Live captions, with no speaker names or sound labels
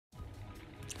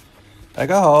大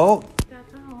家好，大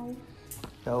家好，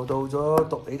又到咗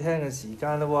讀你聽嘅時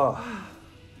間啦喎。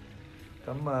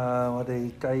咁我哋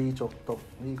繼續讀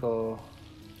呢個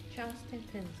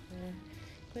Dickens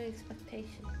Great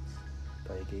Expectations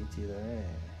第幾節咧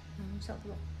56，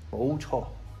冇錯，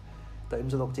第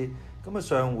56節。咁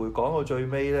上回講到最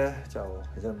尾咧，就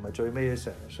其實唔係最尾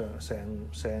嘅，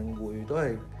成回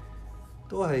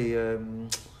都係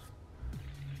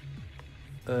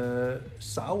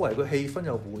稍為個氣氛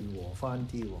又緩和翻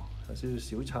啲喎，有少少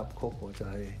小插曲喎，就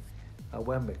係阿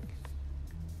wemmick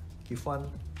結婚，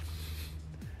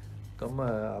咁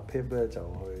阿 pip 咧就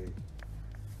去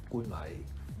觀禮，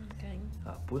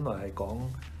本來係講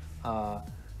阿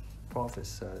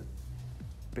provis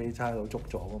俾差佬捉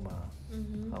咗噶嘛，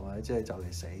係咪？即係就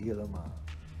嚟死㗎啦嘛，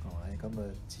係咪？咁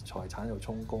財產又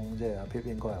充公，即係阿 pip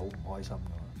應該係好唔開心㗎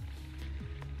嘛。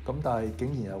咁但係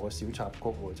竟然有個小插曲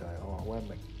喎，就係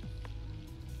wemmick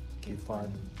結婚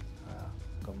係啊，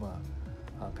咁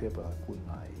阿 pip 觀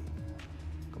禮，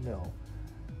咁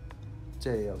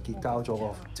又結交咗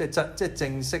個，即係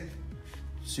正式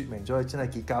説明咗佢真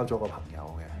係結交咗個朋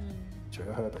友嘅，除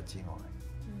咗 herbert 之外，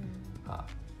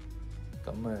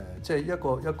咁即係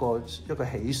一個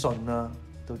喜訊啦，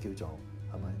都叫做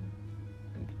係咪？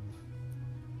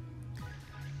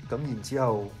咁然之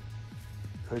後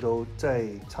去到即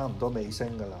係差唔多尾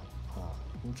聲㗎啦，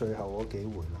咁最後嗰幾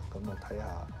回啦，咁睇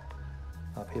下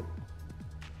阿 pip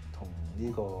同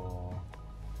呢個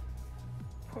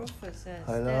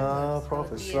係啦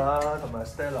provis 啦，同埋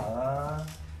Stella 啦，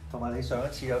同埋你上一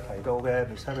次有提到嘅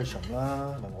mr.jaggers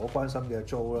啦，同埋我關心嘅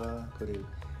Jo 啦，佢哋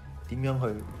點樣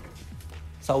去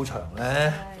收場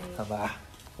咧？係咪啊？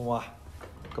好啊，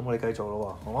咁我哋繼續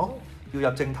咯喎，好冇？要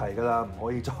入正題㗎啦，唔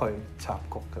可以再插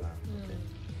曲㗎啦。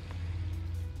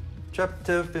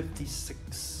Chapter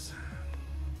 56.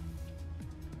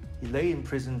 He lay in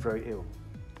prison very ill.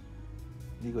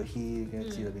 呢個 he 已經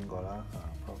知道邊個啦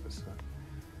，provis。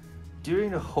During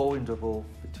the whole interval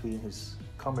between his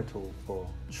committal for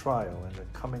trial and the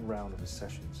coming round of his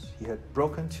sessions, he had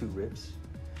broken 2 ribs.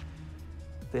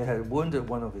 They had wounded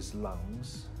one of his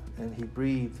lungs, and he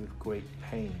breathed with great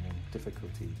pain and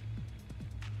difficulty,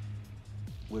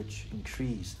 which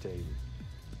increased daily.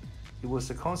 It was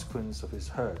the consequence of his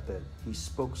hurt that he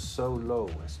spoke so low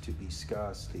as to be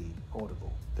scarcely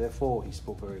audible. Therefore, he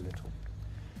spoke very little.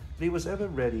 But he was ever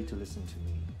ready to listen to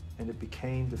me, and it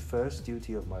became the first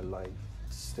duty of my life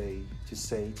to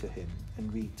say to him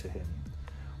and read to him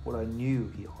what I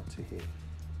knew he ought to hear.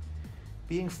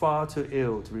 Being far too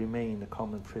ill to remain in a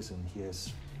common prison,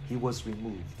 he was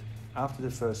removed, after the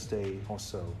first day or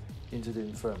so, into the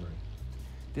infirmary.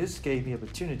 This gave me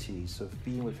opportunities of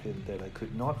being with him that I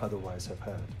could not otherwise have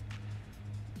had.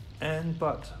 And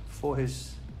but for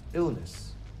his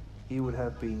illness, he would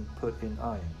have been put in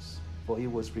irons, for he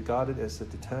was regarded as a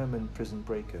determined prison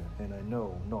breaker, and I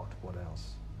know not what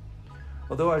else.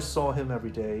 Although I saw him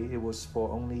every day, it was for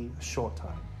only a short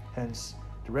time. Hence,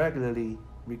 the regularly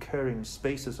recurring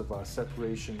spaces of our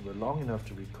separation were long enough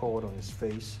to record on his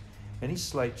face any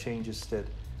slight changes that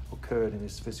occurred in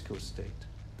his physical state.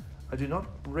 I do not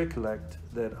recollect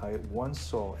that I once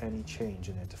saw any change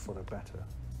in it for the better.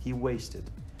 He wasted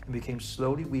and became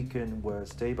slowly weaker and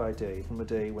worse day by day from the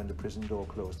day when the prison door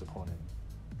closed upon him.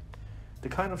 The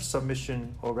kind of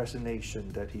submission or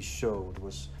resignation that he showed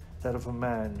was that of a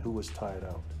man who was tired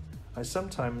out. I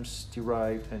sometimes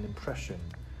derived an impression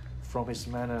from his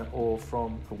manner or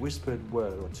from a whispered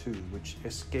word or two which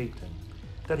escaped him,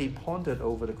 that he pondered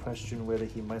over the question whether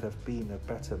he might have been a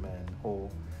better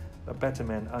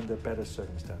man under better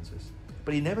circumstances.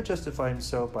 But he never justified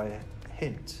himself by a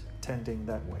hint tending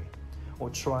that way, or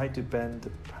tried to bend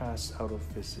the past out of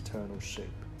its eternal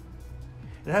shape.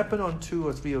 It happened on 2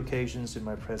 or 3 occasions in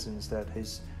my presence that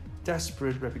his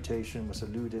desperate reputation was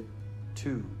alluded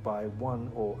to by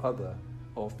one or other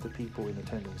of the people in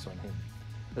attendance on him.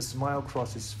 A smile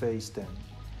crossed his face then,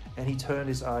 and he turned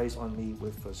his eyes on me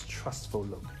with a trustful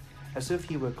look, as if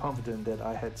he were confident that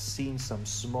I had seen some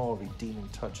small redeeming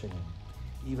touch in him,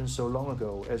 even so long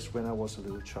ago as when I was a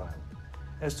little child.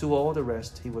 As to all the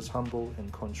rest, he was humble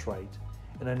and contrite,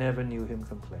 and I never knew him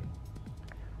complain.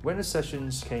 When the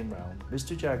sessions came round,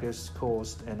 mr.Jaggers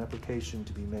caused an application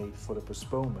to be made for the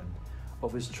postponement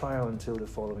of his trial until the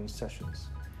following sessions.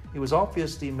 It was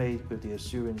obviously made with the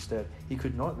assurance that he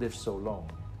could not live so long,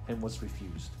 and was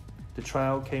refused. The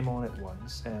trial came on at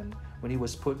once, and when he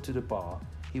was put to the bar,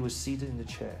 he was seated in the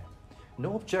chair.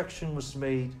 No objection was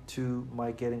made to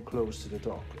my getting close to the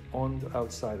dock, on the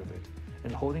outside of it,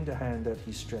 and holding the hand that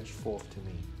he stretched forth to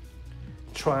me.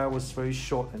 The trial was very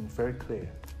short and very clear.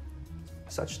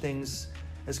 Such things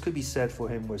as could be said for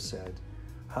him were said.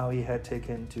 how he had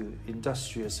taken to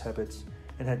industrious habits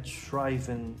and had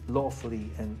thriven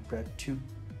lawfully and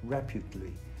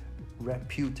reputably.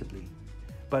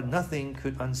 But nothing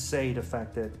could unsay the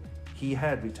fact that he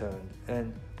had returned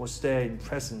and was there in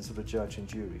presence of a judge and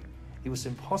jury. It was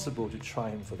impossible to try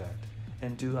him for that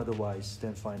and do otherwise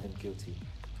than find him guilty.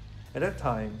 At that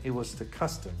time, it was the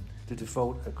custom to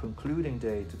devote a concluding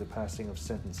day to the passing of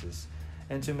sentences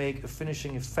and to make a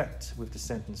finishing effect with the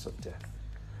sentence of death.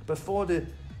 But for the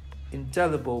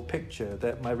indelible picture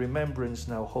that my remembrance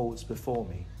now holds before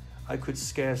me, I could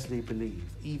scarcely believe,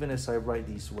 even as I write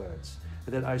these words,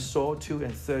 that I saw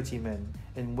 32 men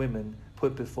and women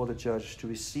put before the judge to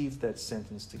receive that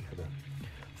sentence together.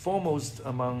 Foremost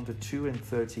among the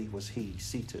 32 was he,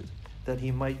 seated, that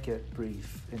he might get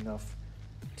brief enough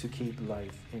to keep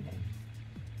life in him.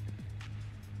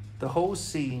 The whole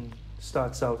scene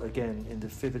starts out again in the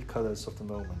vivid colors of the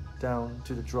moment, down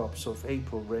to the drops of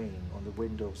April rain on the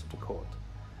windows of the court,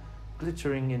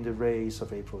 glittering in the rays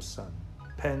of April's sun,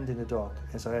 penned in the dock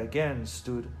as I again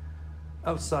stood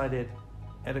outside it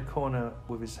at a corner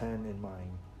with his hand in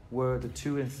mine, were the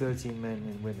 32 men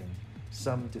and women,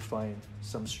 some defiant,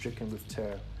 some stricken with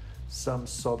terror, some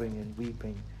sobbing and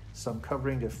weeping, some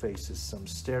covering their faces, some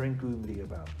staring gloomily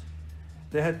about.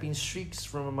 There had been shrieks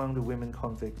from among the women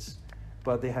convicts,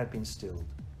 but they had been stilled,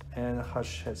 and a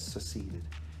hush had succeeded.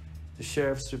 The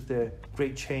sheriffs with their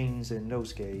great chains and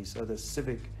nosegays, other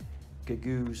civic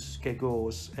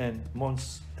gegos and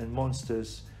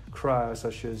monsters, criers,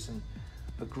 ushers, and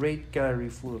a great gallery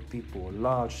full of people, a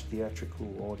large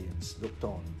theatrical audience, looked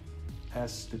on,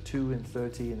 as the 32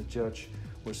 and the judge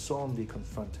were solemnly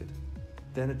confronted.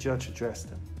 Then the judge addressed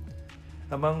them.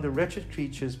 Among the wretched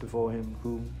creatures before him,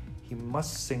 whom he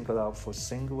must single out for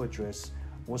single address,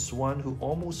 was one who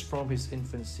almost from his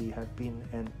infancy had been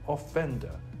an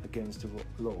offender against the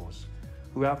laws,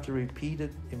 who after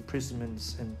repeated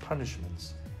imprisonments and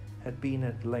punishments had been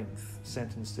at length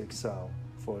sentenced to exile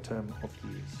for a term of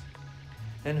years,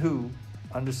 and who,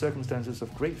 under circumstances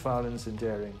of great violence and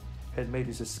daring, had made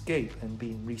his escape and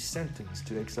been resentenced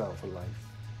to exile for life.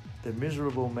 The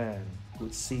miserable man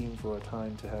would seem for a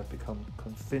time to have become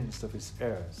convinced of his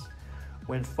errors,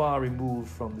 when far removed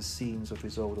from the scenes of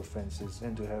his old offences,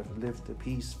 and to have lived a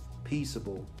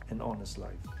peaceable and honest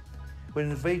life, when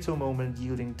in a fatal moment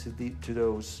yielding to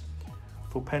those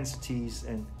propensities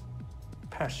and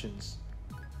passions,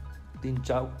 the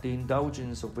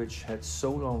indulgence of which had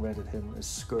so long rendered him a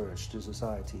scourge to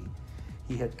society,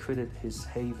 he had quitted his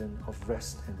haven of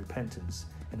rest and repentance,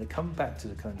 and had come back to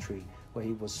the country where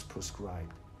he was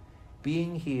proscribed.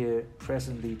 Being here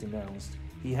presently denounced,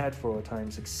 he had for a time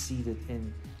succeeded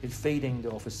in evading the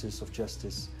offices of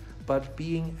justice, but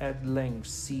being at length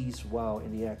seized while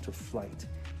in the act of flight,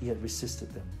 he had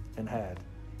resisted them, and had,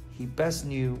 he best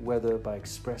knew whether by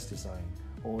express design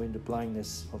or in the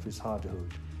blindness of his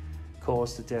hardihood,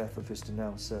 caused the death of his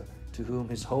denouncer, to whom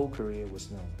his whole career was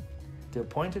known. The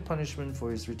appointed punishment for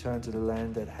his return to the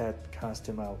land that had cast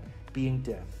him out being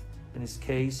death, and his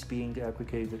case being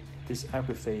this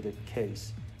aggravated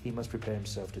case, he must prepare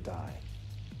himself to die.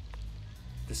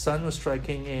 The sun was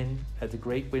striking in at the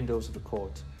great windows of the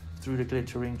court, through the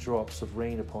glittering drops of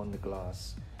rain upon the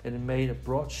glass, and it made a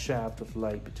broad shaft of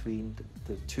light between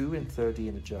the 32 and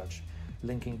the judge,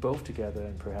 linking both together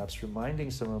and perhaps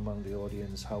reminding some among the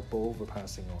audience how both were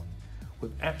passing on,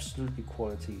 with absolute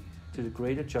equality, to the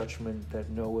greater judgment that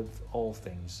knoweth all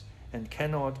things, and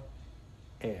cannot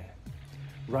err.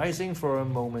 Rising for a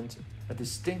moment, a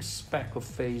distinct speck of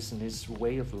face in his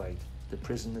way of light, the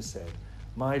prisoner said,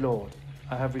 "My lord,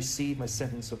 I have received my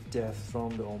sentence of death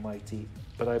from the Almighty,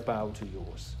 but I bow to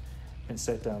yours," and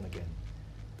sat down again.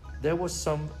 There was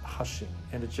some hushing,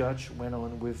 and the judge went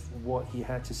on with what he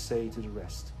had to say to the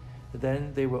rest.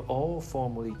 Then they were all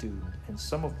formally doomed, and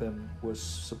some of them were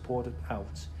supported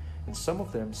out, and some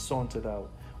of them sauntered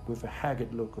out with a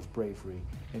haggard look of bravery,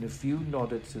 and a few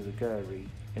nodded to the gallery,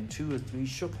 and 2 or 3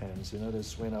 shook hands, and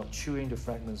others went out chewing the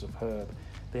fragments of herb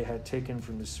they had taken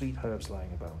from the sweet herbs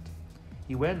lying about.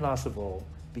 He went last of all,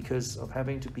 because of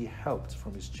having to be helped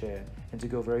from his chair and to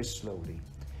go very slowly,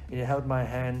 and he held my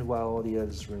hand while all the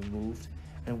others were moved,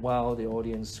 and while the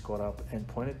audience got up and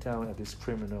pointed down at this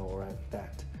criminal or at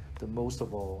that, the most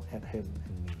of all at him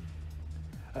and me.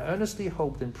 I earnestly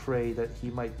hoped and prayed that he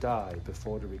might die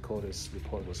before the recorder's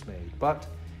report was made, but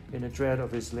in the dread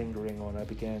of his lingering on, I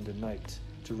began the night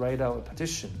to write out a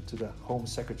petition to the Home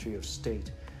Secretary of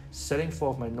State, setting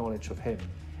forth my knowledge of him,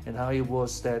 and how it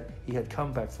was that he had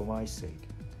come back for my sake.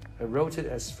 I wrote it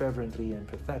as fervently and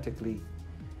pathetically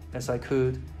as I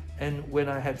could, and when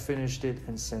I had finished it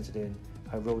and sent it in,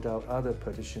 I wrote out other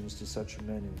petitions to such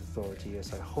men in authority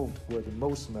as I hoped were the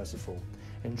most merciful,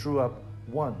 and drew up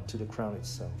one to the crown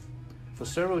itself. For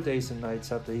several days and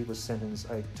nights after he was sentenced,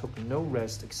 I took no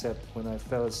rest except when I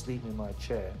fell asleep in my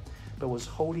chair, but was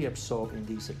wholly absorbed in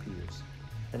these appeals.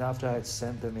 And after I had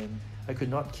sent them in, I could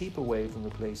not keep away from the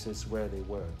places where they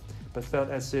were, but felt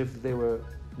as if they were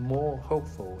more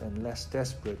hopeful and less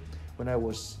desperate when I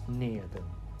was near them.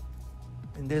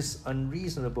 In this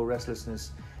unreasonable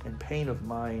restlessness and pain of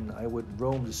mind, I would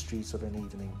roam the streets of an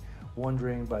evening,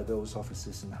 wandering by those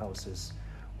offices and houses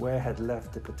where I had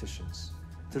left the petitions.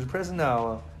 To the present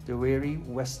hour, the weary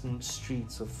western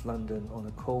streets of London on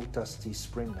a cold, dusty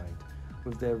spring night,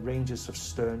 with their ranges of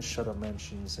stern, shut-up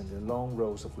mansions and their long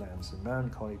rows of lamps, are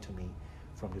melancholy to me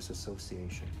from this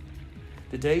association.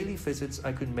 The daily visits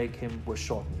I could make him were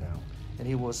shortened now, and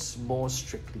he was more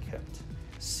strictly kept.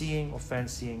 Seeing or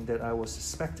fancying that I was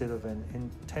suspected of an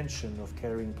intention of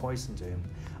carrying poison to him,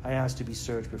 I asked to be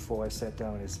searched before I sat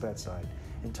down at his bedside,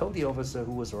 and told the officer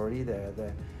who was already there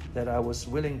that I was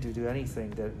willing to do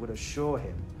anything that would assure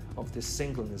him of the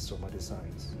singleness of my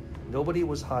designs. Nobody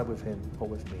was hard with him or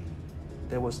with me.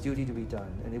 There was duty to be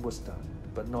done, and it was done,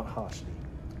 but not harshly.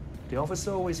 The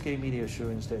officer always gave me the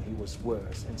assurance that he was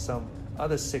worse, and some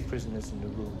other sick prisoners in the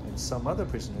room, and some other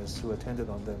prisoners who attended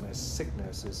on them as sick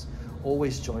nurses,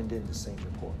 always joined in the same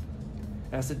report.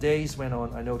 As the days went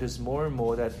on, I noticed more and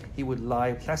more that he would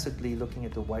lie placidly looking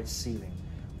at the white ceiling,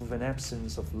 with an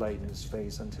absence of light in his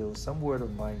face, until some word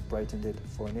of mine brightened it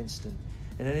for an instant,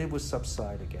 and then it would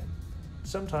subside again.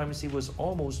 Sometimes he was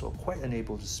almost or quite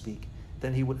unable to speak.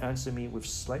 Then he would answer me with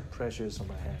slight pressures on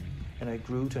my hand, and I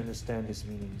grew to understand his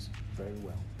meanings very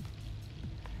well.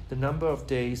 The number of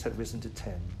days had risen to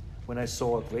 10, when I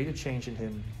saw a greater change in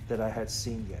him than I had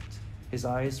seen yet. His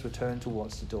eyes were turned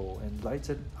towards the door and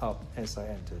lighted up as I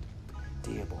entered.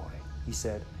 "Dear boy," he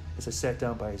said, as I sat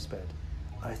down by his bed,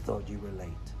 "I thought you were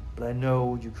late, but I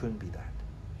know you couldn't be that."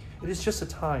 "It is just the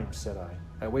time," said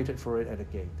I. I waited for it at the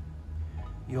gate.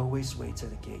 "You always wait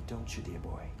at the gate, don't you, dear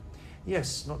boy?"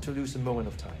 "Yes, not to lose a moment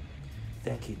of time."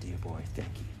 "Thank you, dear boy,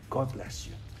 thank you. God bless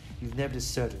you. You've never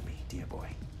deserted me, dear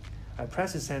boy." I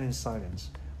pressed his hand in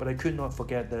silence, but I could not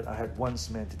forget that I had once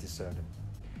meant to desert him.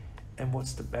 "And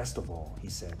what's the best of all," he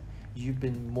said, "you've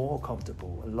been more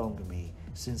comfortable along with me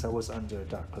since I was under a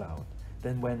dark cloud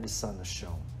than when the sun has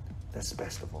shone. That's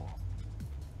best of all."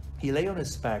 He lay on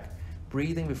his back,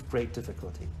 breathing with great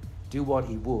difficulty, do what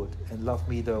he would, and love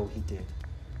me though he did.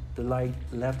 The light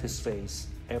left his face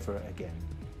ever again,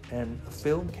 and a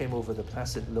film came over the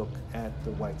placid look at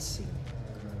the white ceiling.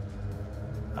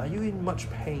 "Are you in much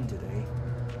pain today?"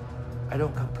 "I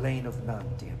don't complain of none,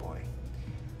 dear boy."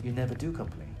 "You never do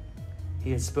complain."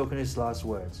 He had spoken his last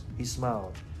words. He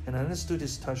smiled, and I understood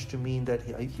his touch to mean that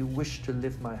he wished to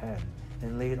lift my hand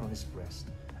and lay it on his breast.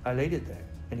 I laid it there,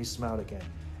 and he smiled again,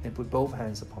 and put both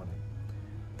hands upon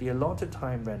it. The allotted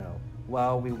time ran out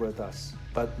while we were thus,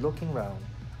 but looking round,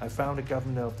 I found the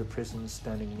governor of the prison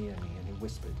standing near me, and he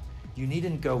whispered, "You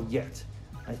needn't go yet."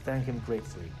 I thanked him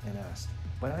gratefully and asked,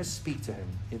 "When I speak to him,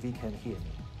 if he can hear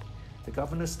me?" The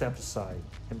governor stepped aside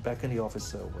and beckoned the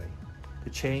officer away.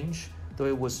 The change, though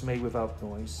it was made without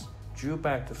noise, drew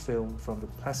back the film from the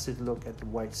placid look at the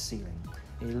white ceiling,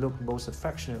 and he looked most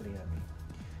affectionately at me.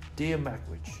 "Dear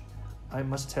Magwitch, I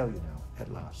must tell you now,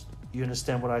 at last. You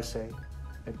understand what I say?"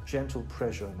 A gentle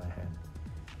pressure on my hand.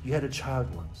 "You had a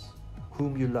child once,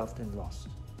 whom you loved and lost."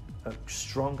 A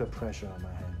stronger pressure on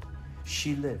my hand.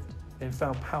 "She lived and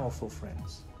found powerful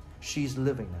friends. She is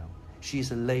living now. She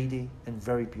is a lady and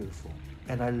very beautiful,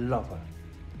 and I love her."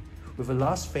 With a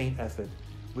last faint effort,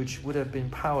 which would have been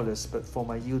powerless but for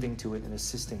my yielding to it and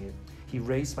assisting it, he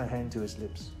raised my hand to his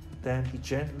lips. Then he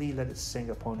gently let it sink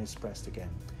upon his breast again,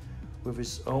 with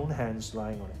his own hands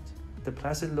lying on it. The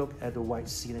placid look at the white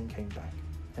ceiling came back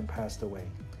and passed away,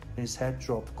 and his head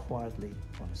dropped quietly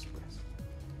on his breast.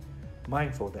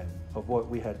 Mindful then of what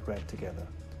we had read together,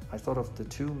 I thought of the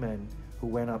two men who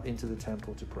went up into the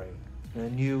temple to pray, and I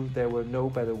knew there were no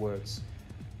better words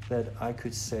that I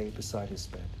could say beside his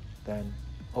bed than,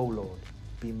 "O Lord,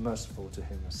 be merciful to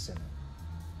him a sinner."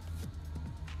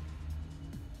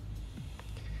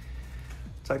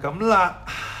 就係咁啦。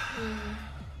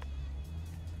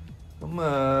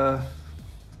咁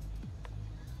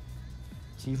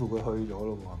似乎佢去咗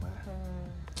咯喎，係咪？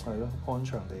係咯，安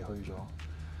詳地去咗。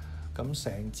咁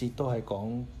成節都係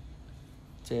講，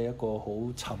即係一個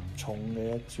好沉重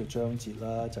嘅一個章節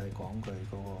啦，就係講佢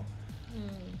嗰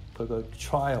個佢個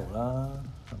trial 啦，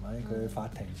係咪？佢法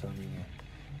庭上面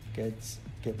嘅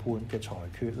判嘅裁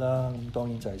決啦，咁當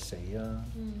然就係死啦。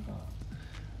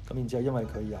咁然之後因為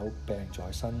佢有病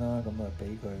在身啦，咁啊俾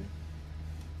佢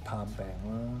探病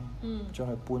啦，將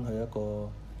佢搬去一個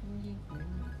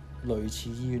類似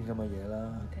醫院咁嘅嘢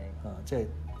啦，即係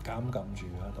監禁住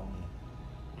啊，當然。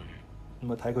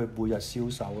咁啊睇佢每日消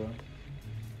瘦啦，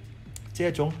即係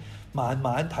一種慢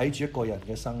慢睇住一個人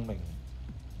嘅生命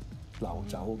流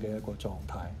走嘅一個狀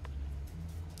態，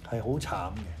係好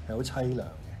慘嘅，係好凄涼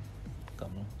嘅咁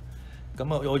咯。咁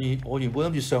啊，我原本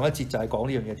諗住上一節就係講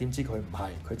呢樣嘢，點知佢唔係，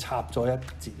佢插咗一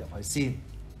節入去先，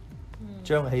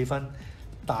將氣氛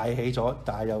帶起咗，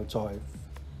但係又再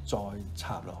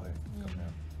插落去咁樣。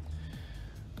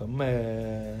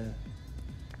咁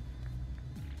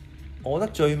我覺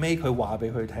得最尾佢話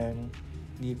俾佢聽，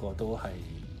呢個都係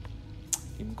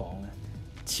點講咧？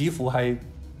似乎係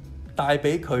帶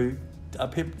俾佢阿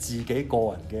pip 自己個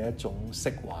人嘅一種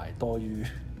釋懷，多於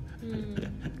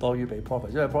俾 provis，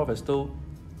 因為 provis 都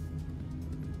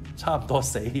差唔多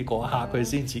死嗰刻佢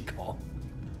先至講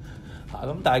嚇。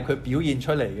咁但係佢表現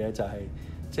出嚟嘅就係，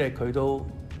即係佢都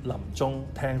臨終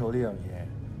聽到呢樣嘢，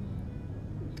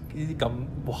呢啲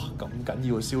咁緊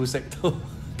要嘅消息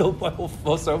都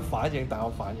我想反應，但我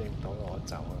反應唔到，我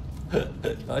走啦，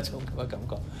有一種咁嘅感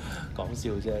覺。講笑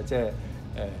啫，即係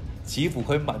似乎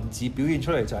佢文字表現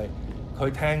出嚟就係佢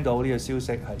聽到呢個消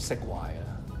息係釋懷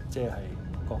啦，即係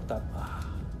覺得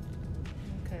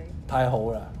太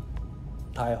好啦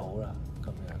咁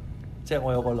樣。即係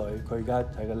我有個女，佢而家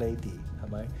係個 lady， 係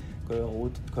咪？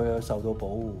佢有受到保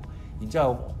護，然之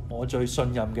後我最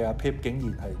信任嘅阿 pip 竟然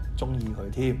係中意佢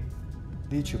添，呢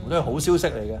啲全部都係好消息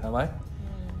嚟嘅，係咪？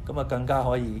咁啊更加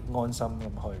可以安心咁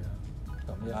去啦。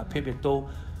咁阿 pip 亦都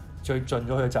最盡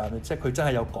咗佢嘅責任，即係佢真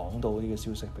係有講到呢個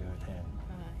消息俾佢聽。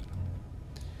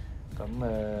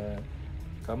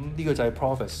咁呢個就係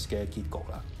provis 嘅結局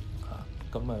啦。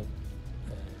咁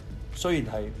雖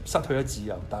然係失去咗自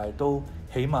由，但係都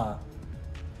起碼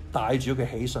帶住佢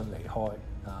喜訊離開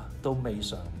都未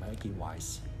嘗唔係一件壞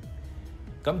事。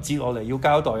咁接落嚟要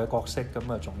交代嘅角色，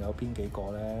咁啊仲有邊幾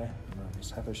個咧？咁啊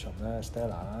Miss Havisham 啦 ，Stella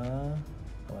啦，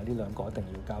係咪呢兩個一定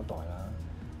要交代啦？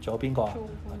仲有邊個啊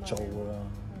？Joe 啦，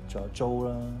仲有 Joe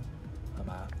啦，係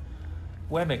咪啊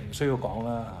 ？wemmick 唔需要講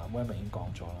啦，wemmick 已經講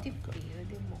咗啦。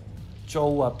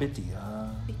Joe 啊 ，Biddy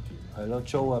啊，係咯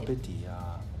 ，Joe 啊 ，Biddy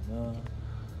啊咁啦。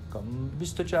咁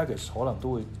mr.Jaggers 可能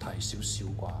都會提少少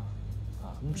啩，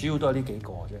咁主要都係呢幾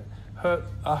個啫。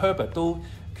Herbert 都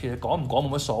其實講唔講冇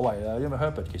乜所謂啦，因為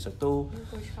Herbert 其實都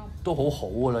好好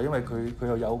㗎啦，因為佢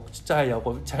又有真係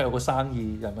有個生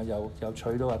意，係咪又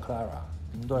娶到阿 Clara，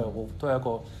 咁都係一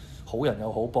個好人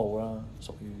有好報啦，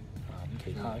屬於咁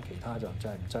其他就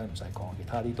真係唔使講，其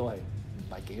他啲都係唔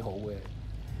係幾好嘅，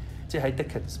即係喺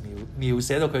Dickens 描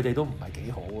寫到佢哋都唔係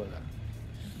幾好㗎啦。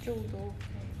Joe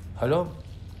都係咯，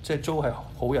即係 Joe 係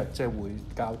好人，即係會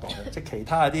交代即係其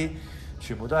他啲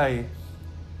全部都係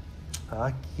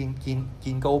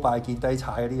見高拜見低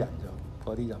踩嗰啲人，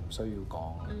嗰啲就唔需要講，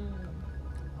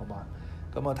好嘛？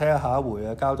咁我睇下下一回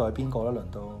啊，交代邊個咧？輪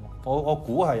到我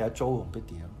估係阿 Joe 同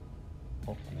Biddy 啊，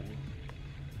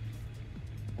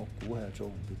我估係阿 Joe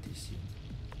同 Biddy 先，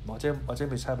或者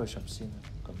Miss Havisham 先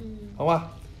咁，好嘛？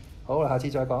好啦，下次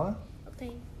再講啊，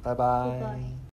拜拜。